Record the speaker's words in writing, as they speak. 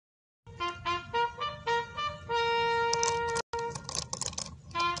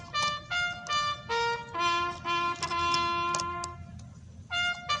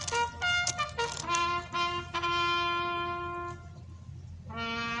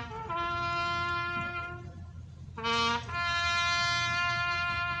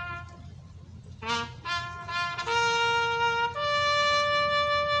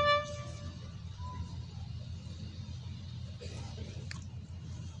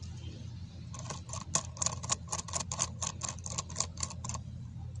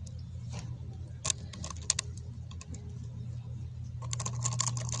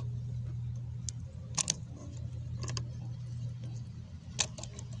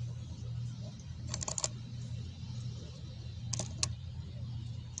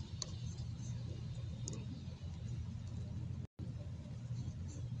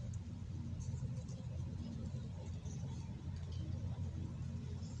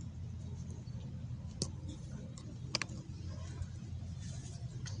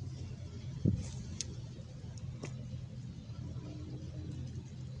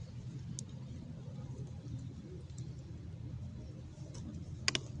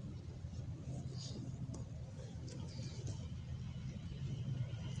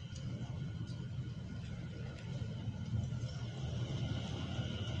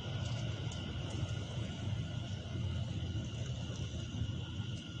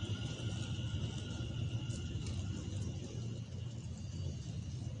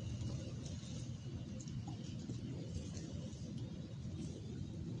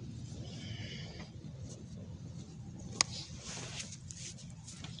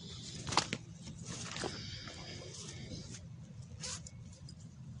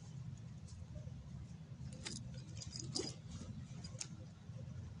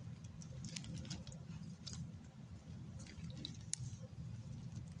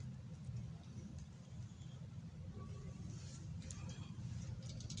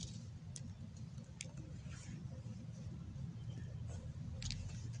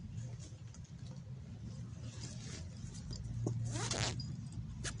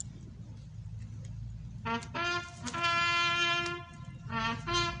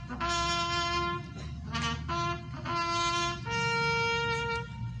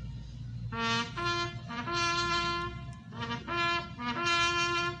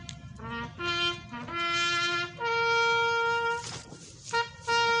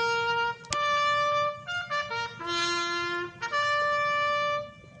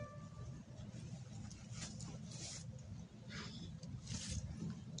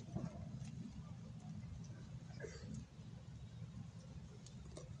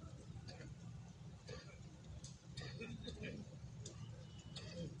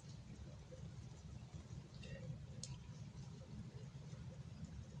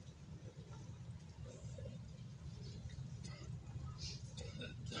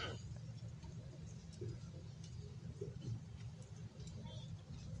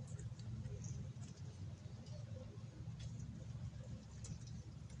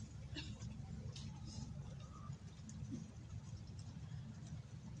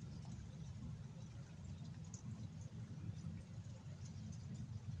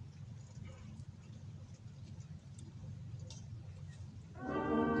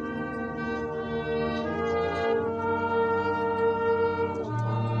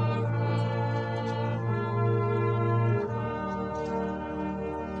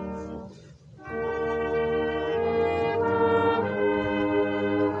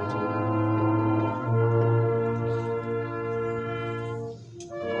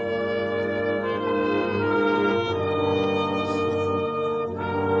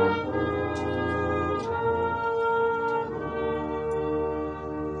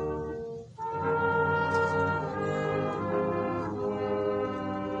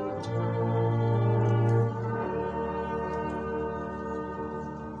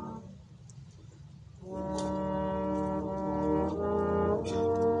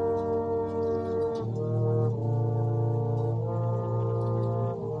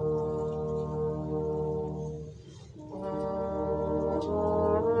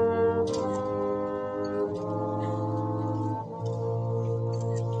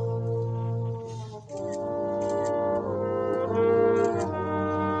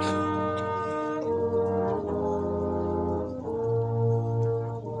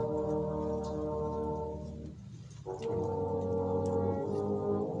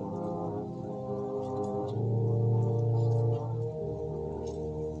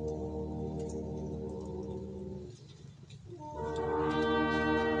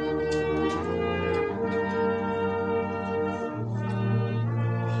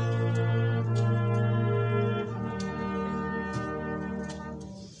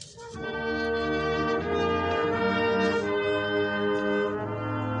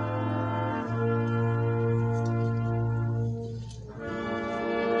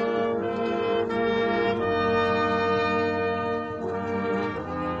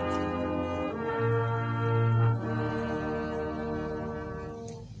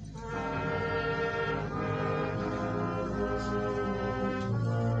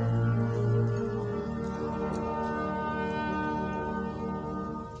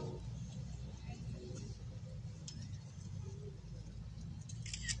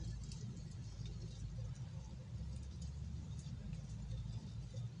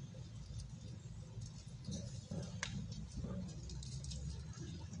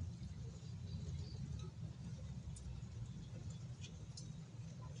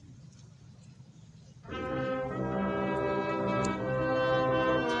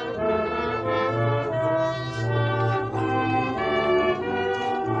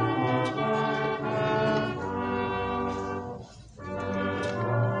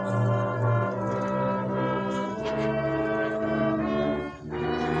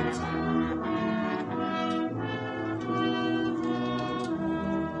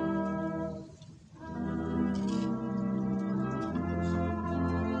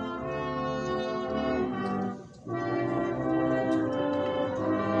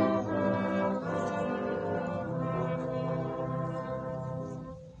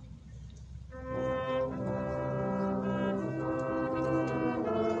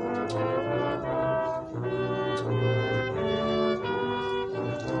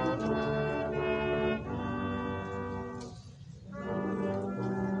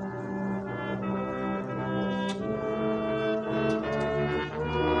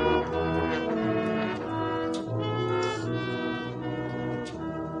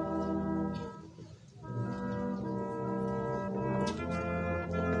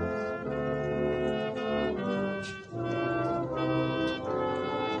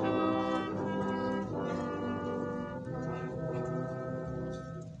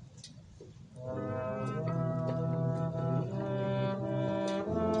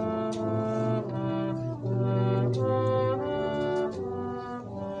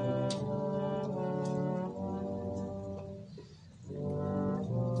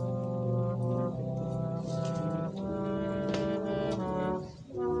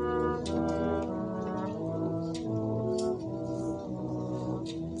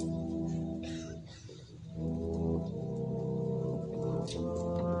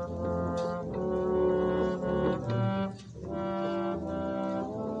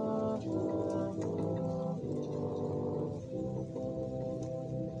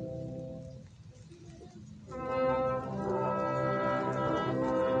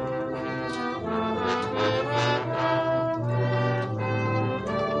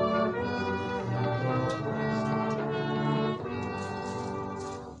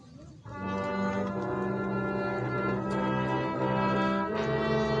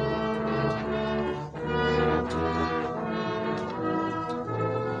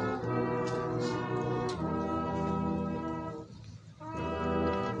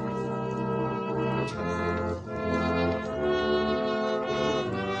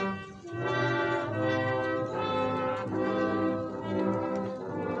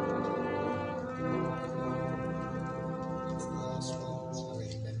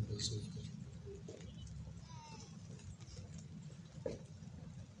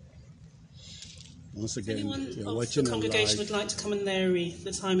Once If again, anyone you're of watching the congregation live. would like to come and lay a wreath,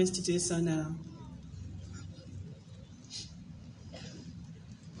 the time is to do so now.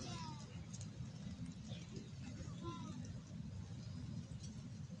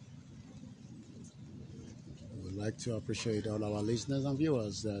 We'd like to appreciate all our listeners and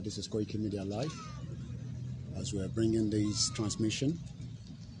viewers. This is KOIKIMEDIA Live, as we are bringing this transmission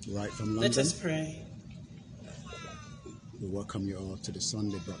right from London. Let us pray. We welcome you all to the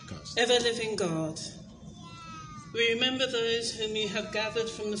Sunday broadcast. Ever-living God, we remember those whom you have gathered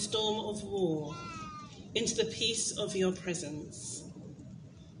from the storm of war into the peace of your presence.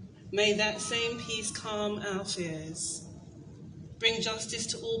 May that same peace calm our fears, bring justice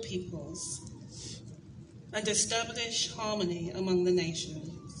to all peoples, and establish harmony among the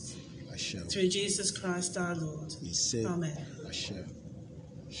nations. Through Jesus Christ our Lord. Amen.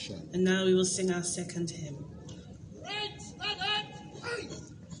 And now we will sing our second hymn.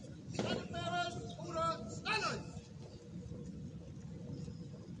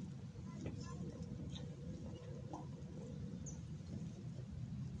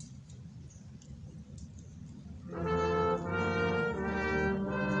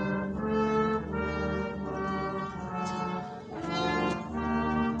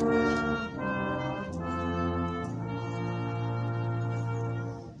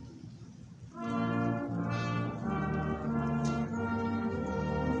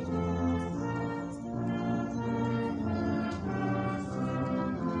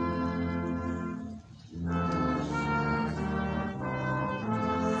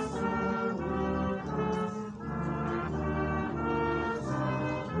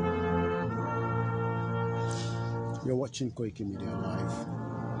 You're watching KOIKIMEDIA Live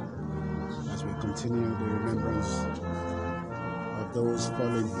as we continue the remembrance of those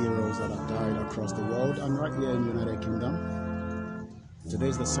fallen heroes that have died across the world and right here in the United Kingdom. Today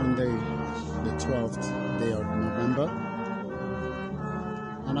is the Sunday, the 12th day of November,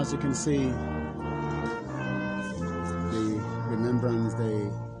 and as you can see, the Remembrance Day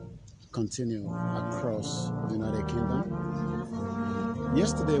continue across the United Kingdom.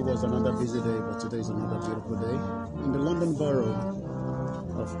 Yesterday was another busy day, but today is another beautiful day. In the London borough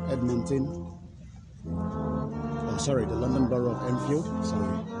of Edmonton, the London borough of Enfield,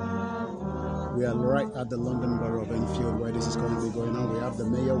 We are right at the London borough of Enfield where this is currently going on. We have the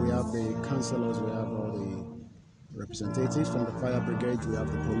mayor, we have the councillors, we have all the representatives from the fire brigade, we have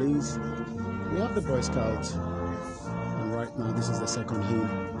the police, we have the Boy Scouts, and right now this is the second hymn.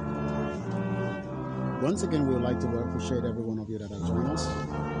 Once again, we would like to appreciate every one of you that have joined us.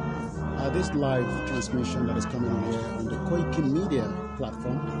 This live transmission that is coming on here on the KOIKIMEDIA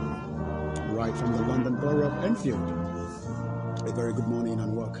platform, right from the London borough of Enfield. A very good morning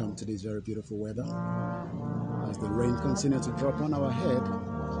and welcome to this very beautiful weather. As the rain continues to drop on our head,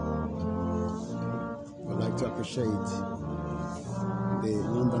 I'd like to appreciate the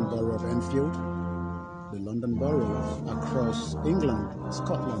London borough of Enfield, the London borough across England,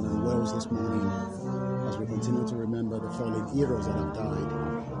 Scotland and Wales this morning, as we continue to remember the fallen heroes that have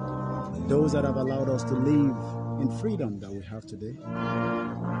died, those that have allowed us to live in freedom that we have today.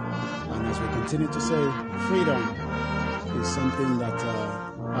 And as we continue to say, freedom is something that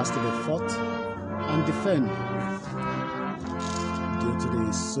has to be fought and defended. Due to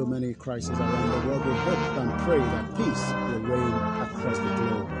the so many crises around the world, we hope and pray that peace will reign across the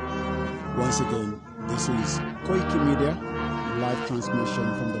globe. Once again, this is KOIKIMEDIA live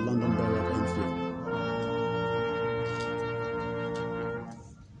transmission from the London borough of Enfield.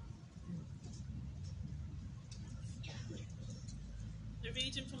 A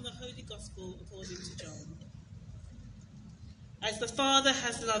reading from the Holy Gospel according to John. As the Father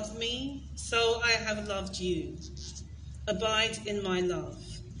has loved me, so I have loved you. Abide in my love.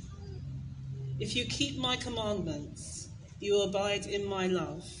 If you keep my commandments, you will abide in my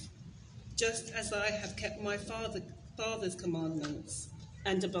love, just as I have kept my Father's commandments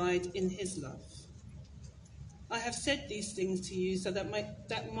and abide in his love. I have said these things to you so that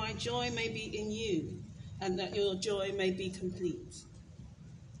my joy may be in you and that your joy may be complete.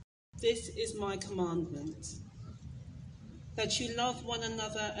 This is my commandment, that you love one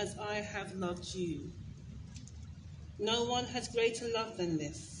another as I have loved you. No one has greater love than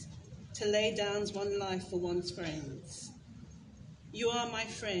this, to lay down one's life for one's friends. You are my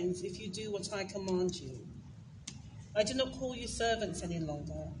friends if you do what I command you. I do not call you servants any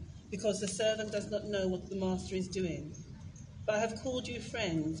longer, because the servant does not know what the master is doing. But I have called you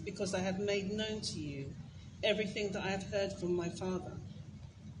friends, because I have made known to you everything that I have heard from my Father.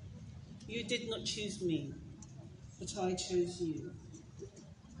 You did not choose me, but I chose you.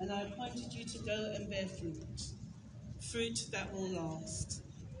 And I appointed you to go and bear fruit that will last,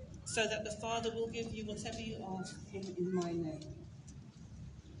 so that the Father will give you whatever you ask him in my name.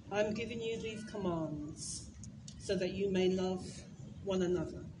 I'm giving you these commands so that you may love one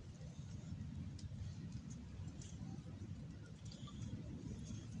another.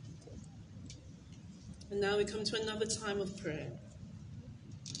 And now we come to another time of prayer.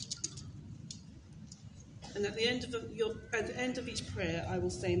 And at the end of each prayer, I will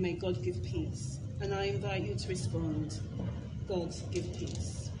say, may God give peace. And I invite you to respond, God give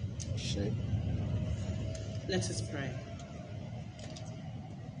peace. Sure. Let us pray.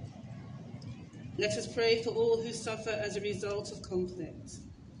 Let us pray for all who suffer as a result of conflict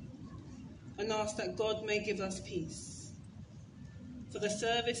and ask that God may give us peace. For the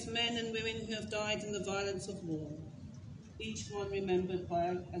servicemen and women who have died in the violence of war, each one remembered by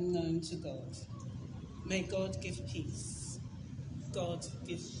and known to God. May God give peace. God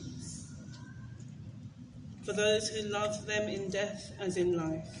give peace. For those who love them in death as in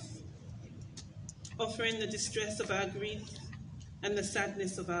life, offering the distress of our grief and the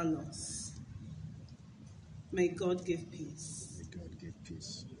sadness of our loss, may God give peace. May God give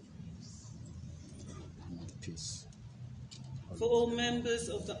peace. Peace. For all members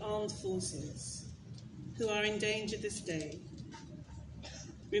of the armed forces who are in danger this day,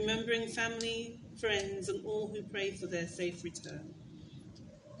 remembering family, friends, and all who pray for their safe return,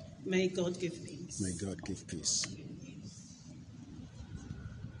 may God give peace. May God give peace.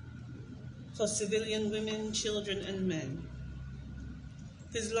 For civilian women, children, and men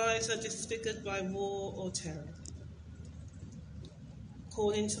whose lives are disfigured by war or terror,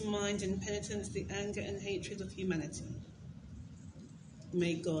 calling to mind in penitence the anger and hatred of humanity,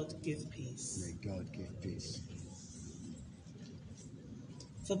 may God give peace. May God give peace.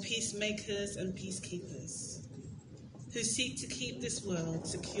 For peacemakers and peacekeepers who seek to keep this world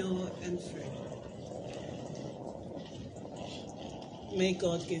secure and free, may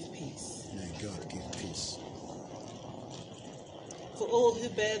God give peace. May God give peace. For all who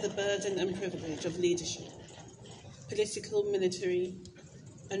bear the burden and privilege of leadership, political, military,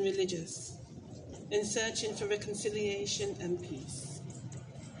 and religious, in searching for reconciliation and peace,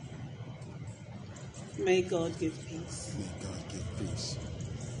 may God give peace. May God give peace.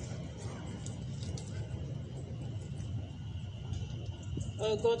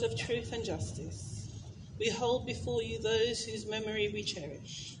 O God of truth and justice, we hold before you those whose memory we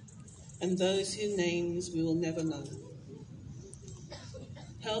cherish and those whose names we will never know.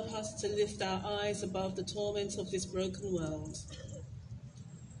 Help us to lift our eyes above the torments of this broken world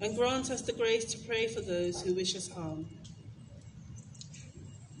and grant us the grace to pray for those who wish us harm.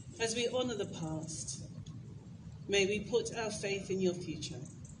 As we honour the past, may we put our faith in your future,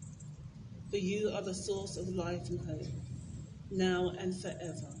 for you are the source of life and hope, now and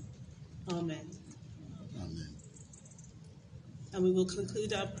forever. Amen. Amen. And we will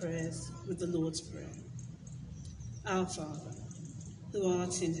conclude our prayers with the Lord's Prayer. Our Father, who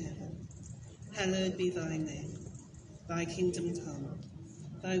art in heaven, hallowed be thy name. Thy kingdom come,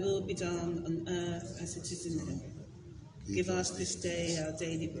 thy will be done on earth as it is in heaven. Give us this day our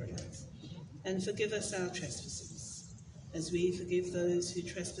daily bread, and forgive us our trespasses, as we forgive those who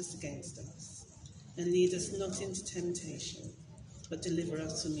trespass against us. And lead us not into temptation, but deliver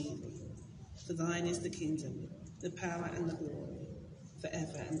us from evil. For thine is the kingdom, the power, and the glory,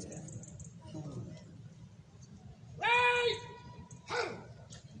 forever and ever. Amen. Right!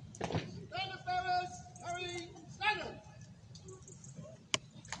 Stand up, fellas! Hurry! Stand up!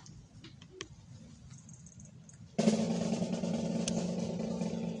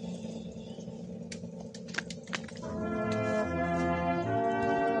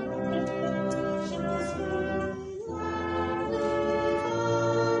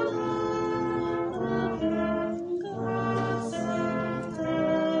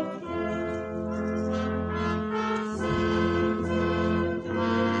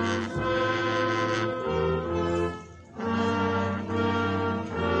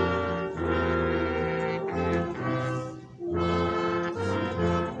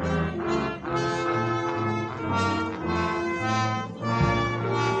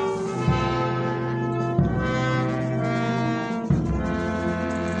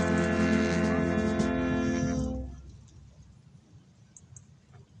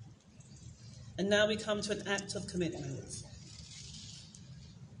 And now we come to an act of commitment.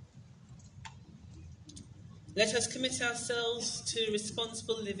 Let us commit ourselves to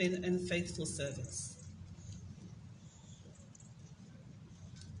responsible living and faithful service.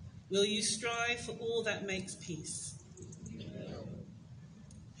 Will you strive for all that makes peace?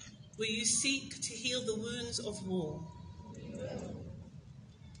 Will you seek to heal the wounds of war?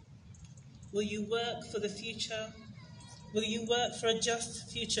 Will you work for the future Will you work for a just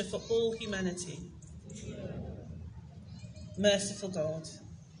future for all humanity? Merciful God,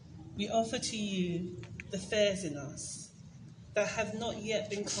 we offer to you the fares in us that have not yet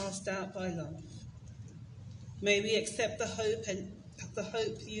been cast out by love. May we accept the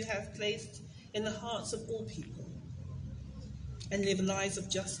hope you have placed in the hearts of all people and live lives of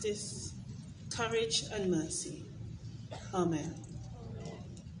justice, courage and mercy. Amen.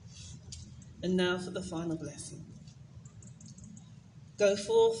 And now for the final blessing. Go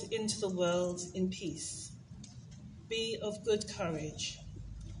forth into the world in peace. Be of good courage.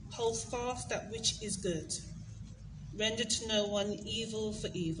 Hold fast that which is good. Render to no one evil for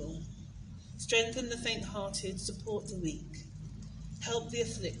evil. Strengthen the faint-hearted, support the weak. Help the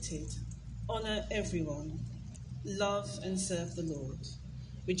afflicted. Honour everyone. Love and serve the Lord.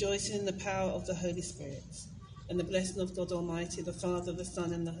 Rejoicing in the power of the Holy Spirit. And the blessing of God Almighty, the Father, the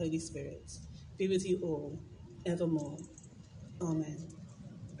Son, and the Holy Spirit be with you all, evermore. Amen.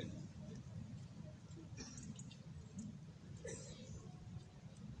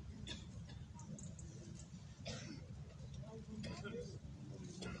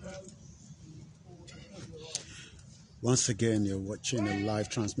 Once again, you're watching a live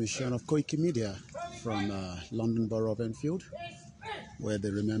transmission of KOIKIMEDIA from London Borough of Enfield, where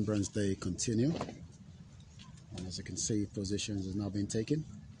the Remembrance Day continue. And as you can see, positions have now been taken.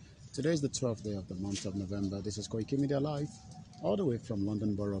 Today is the 12th day of the month of November. This is KOIKIMEDIA Live, all the way from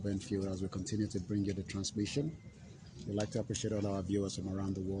London Borough of Enfield, as we continue to bring you the transmission. We'd like to appreciate all our viewers from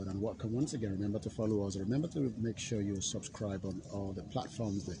around the world and welcome once again. Remember to follow us. Remember to make sure you subscribe on all the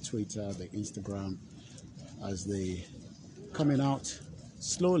platforms, the Twitter, the Instagram, as they coming out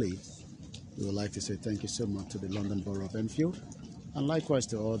slowly. We would like to say thank you so much to the London Borough of Enfield and likewise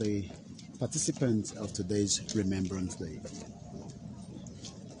to all the participants of today's Remembrance Day.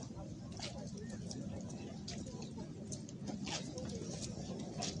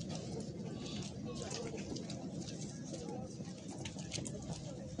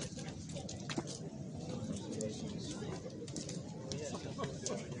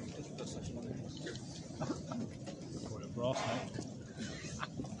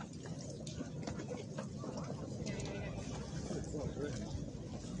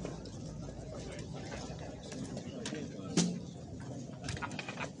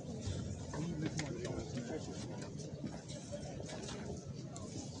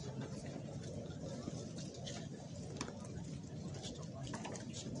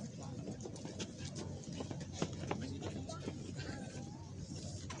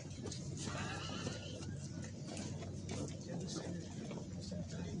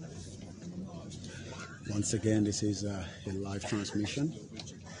 Once again, this is a live transmission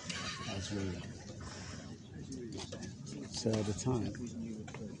as we say all the time.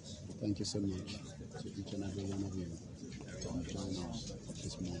 Thank you so much to each and every one of you for joining us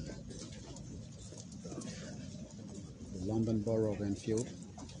this morning. The London Borough of Enfield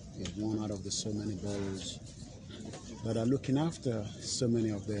is one out of the so many boroughs that are looking after so many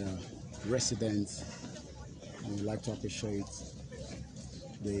of their residents, and we'd like to appreciate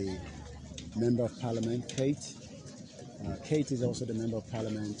the Member of Parliament, Kate. Kate is also the Member of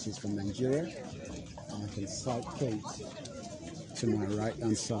Parliament. She's from Nigeria. And I can cite Kate to my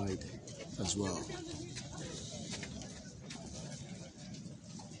right-hand side as well.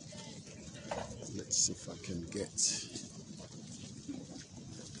 Let's see if I can get...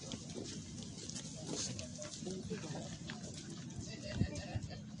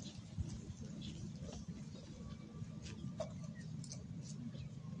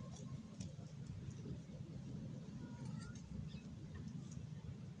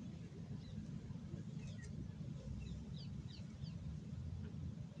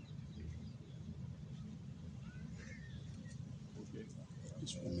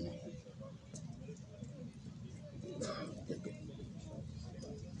 Just 1 minute.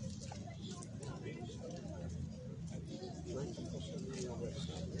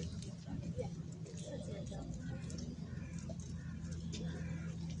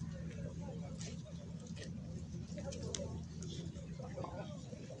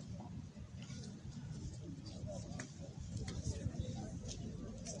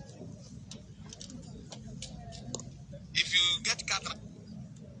 If you get cataract,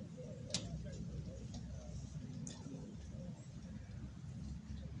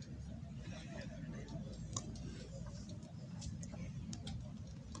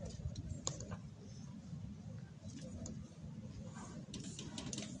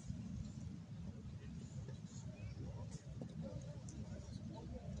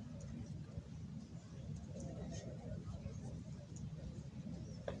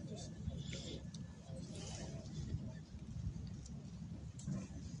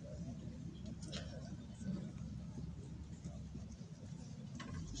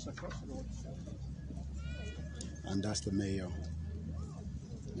 And that's the mayor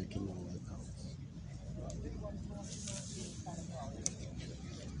making all that out.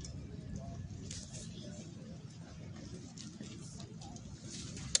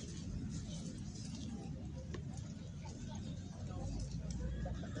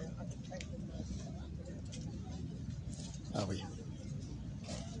 Are we?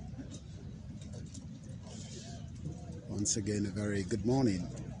 Once again, a very good morning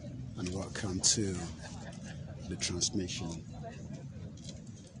and welcome to the transmission.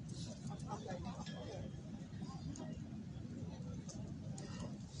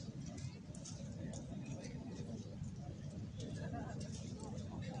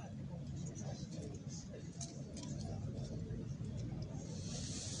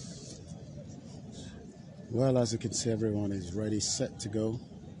 Well, as you can see, everyone is ready, set to go.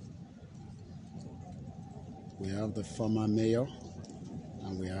 We have the former mayor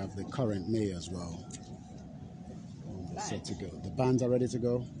and we have the current mayor as well. Set to go. The bands are ready to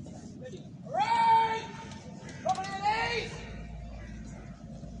go. Right! Come on, ladies!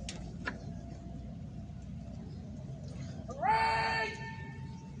 Right!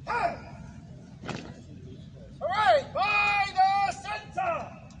 Hey! All right, by the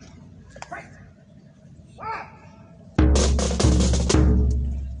center! Right! Ah!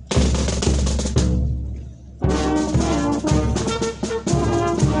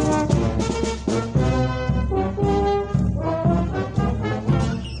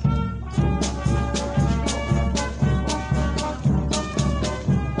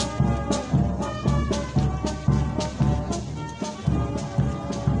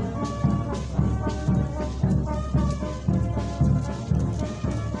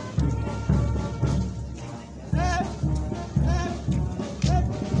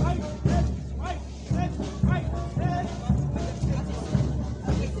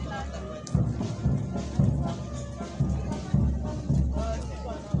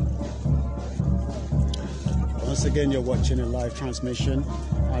 Once again, you're watching a live transmission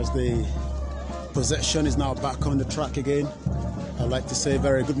as the procession is now back on the track again. I'd like to say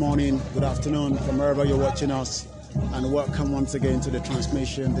very good morning, good afternoon from wherever you're watching us, and welcome once again to the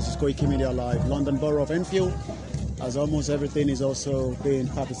transmission. This is KOIKIMEDIA Live, London Borough of Enfield, as almost everything is also being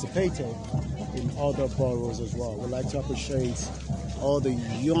participated in other boroughs as well. We'd like to appreciate all the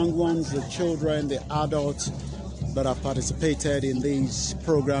young ones, the children, the adults that have participated in this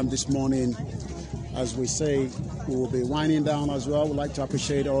program this morning. As we say, we will be winding down as well. We'd like to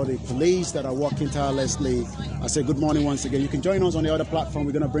appreciate all the police that are working tirelessly. I say good morning once again. You can join us on the other platform.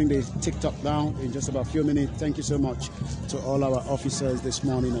 We're going to bring the TikTok down in just about a few minutes. Thank you so much to all our officers this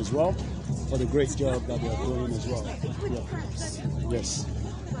morning as well for the great job that they are doing as well. Yeah. Yes.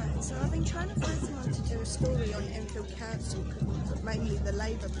 Right, so I've been trying to find someone to do a story on Enfield Council, mainly the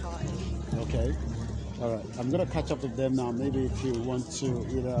Labour Party. Okay. All right. I'm going to catch up with them now. Maybe if you want to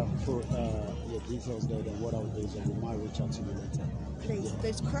either put your details there, then what I'll do is we might reach out to you later. Please, Yeah.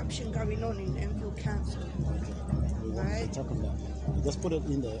 there's corruption going on in Enfield Council. Okay. We want Right. to talk on that. Just put it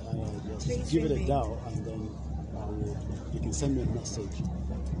in there. Just Please give it a ring me. dial, and then you can send me a message.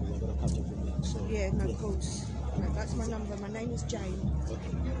 We're going to catch up with them. So, Yeah, no, of course. Right, that's my number. My name is Jane.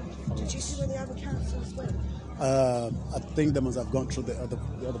 Okay. Did you see where the other councils went? I think they must have gone through the other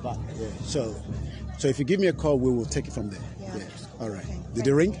back. Yeah. So if you give me a call, we will take it from there. Yeah. All right. Okay. Did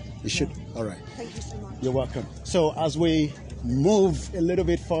it ring? It should. All right. Thank you so much. You're welcome. So as we move a little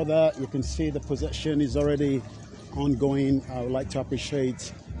bit further, you can see the procession is already ongoing. I would like to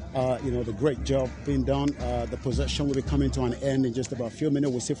appreciate the great job being done. The procession will be coming to an end in just about a few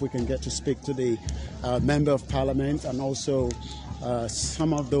minutes. We'll see if we can get to speak to the Member of Parliament and also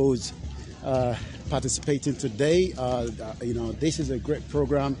some of those participating today. This is a great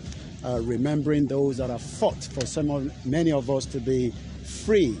program, remembering those that have fought for many of us to be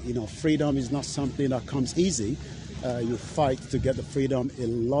free. Freedom is not something that comes easy. You fight to get the freedom. A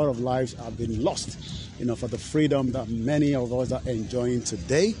lot of lives have been lost, for the freedom that many of us are enjoying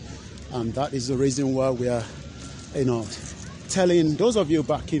today. And that is the reason why we are, telling those of you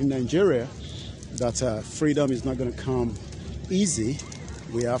back in Nigeria that freedom is not going to come easy.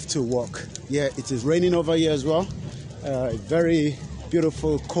 We have to work. Yeah, it is raining over here as well. A very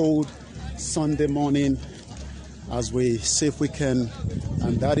beautiful, cold Sunday morning as we see if we can,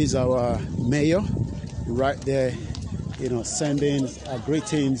 and that is our mayor right there, sending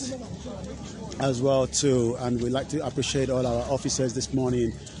greetings as well too. And we'd like to appreciate all our officers this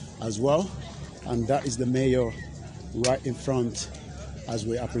morning as well. And that is the mayor right in front as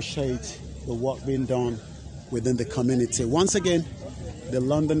we appreciate the work being done within the community. Once again, the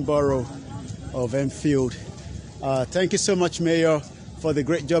London Borough of Enfield. Thank you so much, Mayor, for the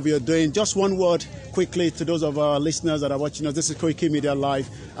great job you're doing. Just one word quickly to those of our listeners that are watching us. This is KOIKIMEDIA Live.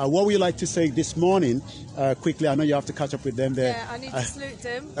 What would you like to say this morning? Quickly, I know you have to catch up with them there. Yeah, I need to salute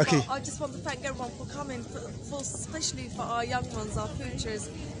them. Okay. I just want to thank everyone for coming, especially for our young ones, our futures.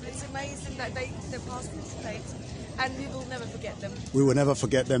 It's amazing that they participate, and we will never forget them. We will never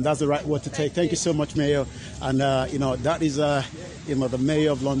forget them. That's the right word to take. Thank you so much, Mayor. And, that is, the Mayor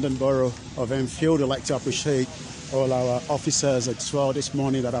of London Borough of Enfield. I'd like to appreciate all our officers as well this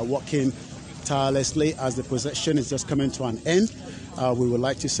morning that are working tirelessly as the procession is just coming to an end. We would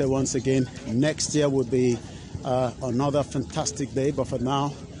like to say once again, next year will be another fantastic day. But for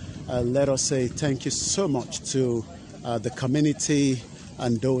now, let us say thank you so much to the community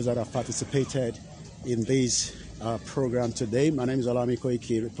and those that have participated in this program today. My name is Olami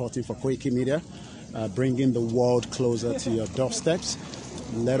Koiki, reporting for KOIKIMEDIA, bringing the world closer to your doorsteps.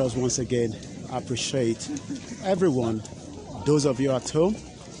 Let us once again appreciate everyone, those of you at home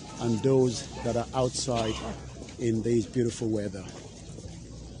and those that are outside in this beautiful weather.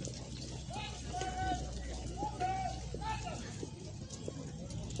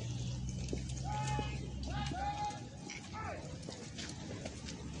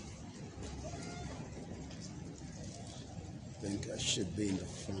 I think I should be in the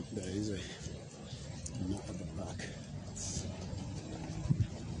front. There is a not at the back.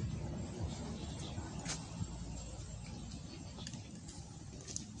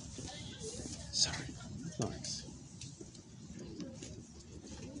 Sorry. Thanks.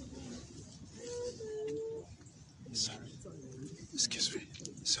 Sorry. Excuse me.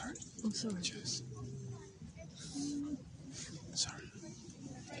 Sorry. I'm sorry. Cheers. Sorry.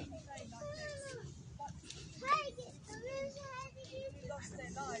 Lost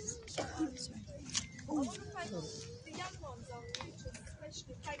their lives. I want to thank the young ones, our futures,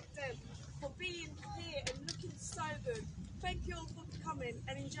 especially thank them for being here and looking so good. Thank you all for coming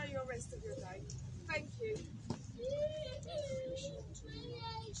and enjoy your rest of your day. Thank you.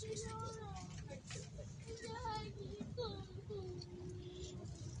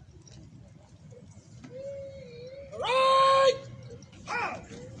 Right! Out!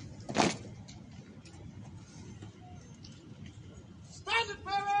 Standard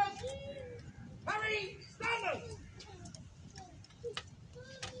parents! Harry, standard!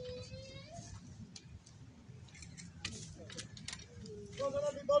 Well done,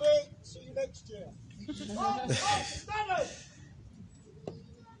 everybody. See you next year. Standard!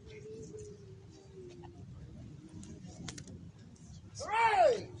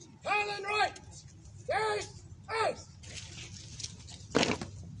 Hooray! Turn and right! Yes! Yes!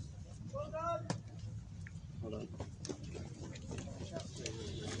 Well done. Hold on.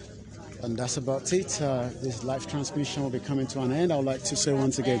 And that's about it. This live transmission will be coming to an end. I would like to say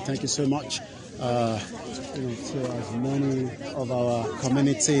once again, thank you so much to as many of our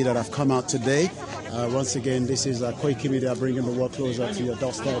community that have come out today. Once again, this is KOIKIMEDIA bringing the world closer to your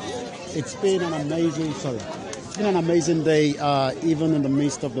doorstep. It's been an amazing day, even in the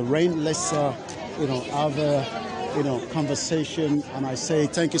midst of the rain. Let's have a conversation, and I say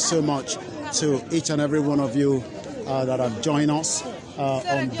thank you so much to each and every one of you that have joined us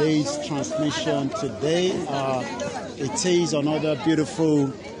on this transmission today. It is another beautiful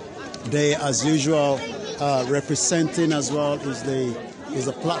day as usual. Representing as well is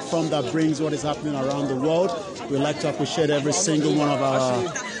a platform that brings what is happening around the world. We'd like to appreciate every single one of our,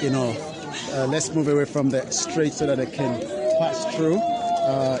 let's move away from the street so that they can pass through.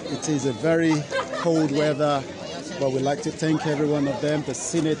 It is a very cold weather, but we'd like to thank every one of them, the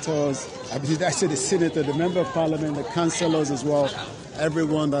senators, the member of parliament, the councillors as well,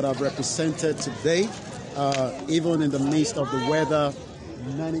 everyone that have represented today, even in the midst of the weather.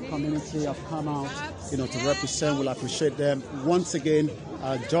 Many communities have come out, to represent. We'll appreciate them. Once again,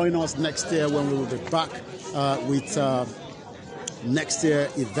 join us next year when we will be back with next year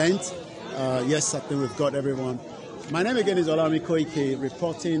event. Yes, I think we've got everyone. My name again is Olami Koiki,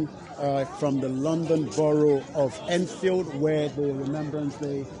 reporting from the London Borough of Enfield, where the Remembrance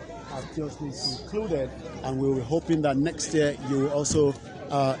Day has just been concluded, and we were hoping that next year you will also,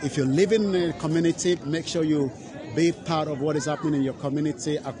 if you're living in a community, make sure you be part of what is happening in your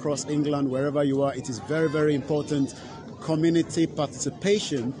community across England, wherever you are. It is very, very important. Community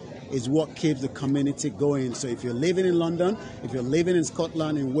participation is what keeps the community going. So if you're living in London, if you're living in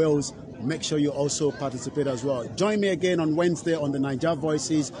Scotland, in Wales, make sure you also participate as well. Join me again on Wednesday on the Niger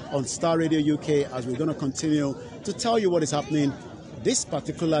Voices on Star Radio UK, as we're going to continue to tell you what is happening this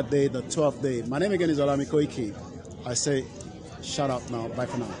particular day, the 12th day. My name again is Olami Koiki. I say, shut up now. Bye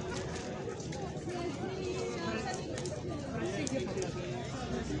for now.